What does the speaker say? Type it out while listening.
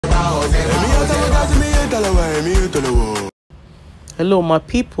Hello my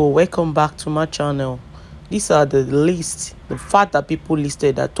people, welcome back to my channel. These are the fact that people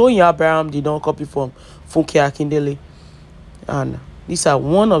listed that Toyin did not copy from Funke Akindele, and these are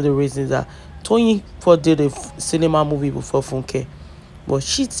one of the reasons that Toyin did a cinema movie before Funke, but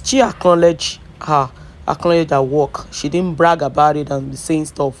she acknowledged her work. She didn't brag about it and be saying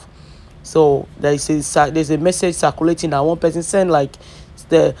stuff. So there's a message circulating that one person sent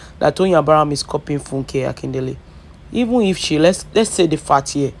that Toyin Abraham is copying Funke Akindele. Even if let's say the fact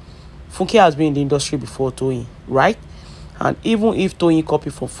here, Funke has been in the industry before Toyin, right? And even if Toyin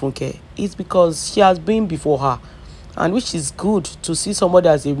copied from Funke, it's because she has been before her, and which is good to see somebody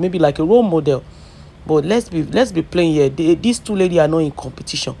as maybe like a role model. But let's be plain here. These two ladies are not in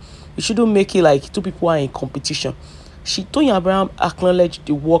competition. You shouldn't make it like two people are in competition. Toyin Abraham acknowledged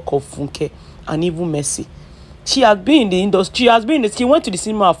the work of Funke and even Mercy. She has been in the industry. She went to the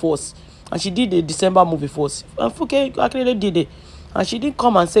cinema first, and she did the December movie first. And Funke actually did it. And she didn't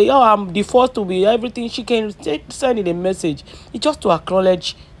come and say, "Oh, I'm the first to be everything." She can send in a message. It's just to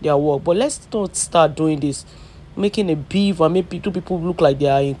acknowledge their work. But let's not start doing this, making a beef and make two people look like they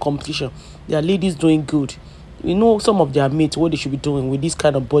are in competition. They are ladies doing good. You know some of their mates what they should be doing with this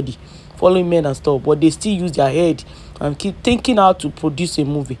kind of body, following men and stuff, but they still use their head and keep thinking how to produce a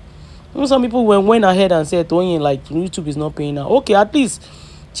movie. You know, some people went ahead and said, "Toyin, like YouTube is not paying her." Okay, at least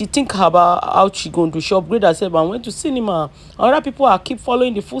she think about how she going to she upgrade herself and went to cinema. Other people are keep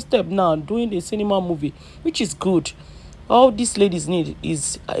following the footstep now, doing the cinema movie, which is good. All these ladies need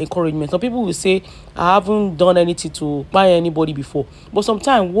is encouragement. Some people will say, "I haven't done anything to buy anybody before," but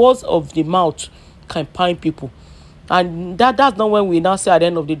sometimes words of the mouth can pine people, and that's not when we now say at the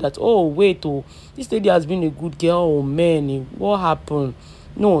end of the day that, "Oh wait, this lady has been a good girl." Oh man, what happened?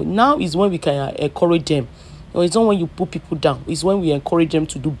 No, now is when we can encourage them. No, it's not when you put people down. It's when we encourage them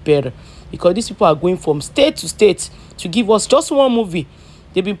to do better, because these people are going from state to state to give us just one movie.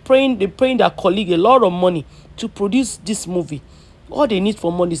 They're paying their colleague a lot of money to produce this movie. All they need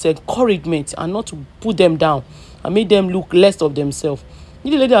for money is encouragement, and not to put them down and make them look less of themselves.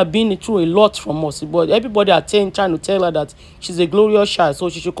 This lady has been through a lot from us, but everybody are trying to tell her that she's a glorious child, so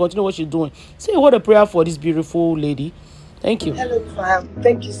she should continue what she's doing. Say what a prayer for this beautiful lady. Thank you. Hello, fam.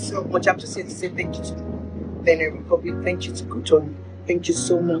 Thank you so much. I'm just here to say thank you to Benin Republic. Thank you to Toyin. Thank you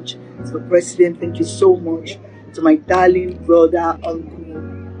so much to the president. Thank you so much to my darling brother,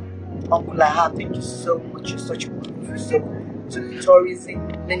 Uncle Aha. Thank you so much. You're such a good person. To the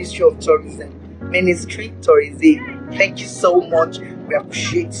Ministry of Tourism. Thank you so much. We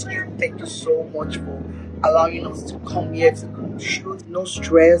appreciate you. Thank you so much for allowing us to come here to shoot. No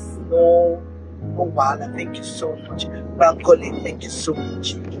stress, no wala. Thank you so much. Bankole, thank you so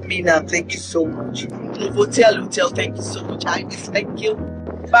much. Mina, thank you so much. Hotel, thank you so much. Ibis, thank you.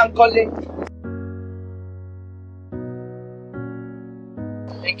 Bankole,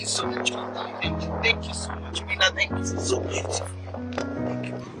 thank you so much. Thank you so much. Mina, thank you so beautiful. Thank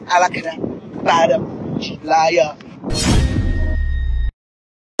you. Alakada, Badam, Liar.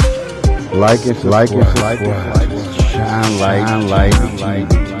 Like it, shine light.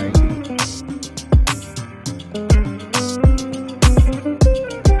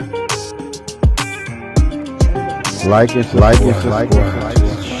 Like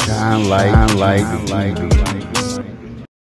it, shine light.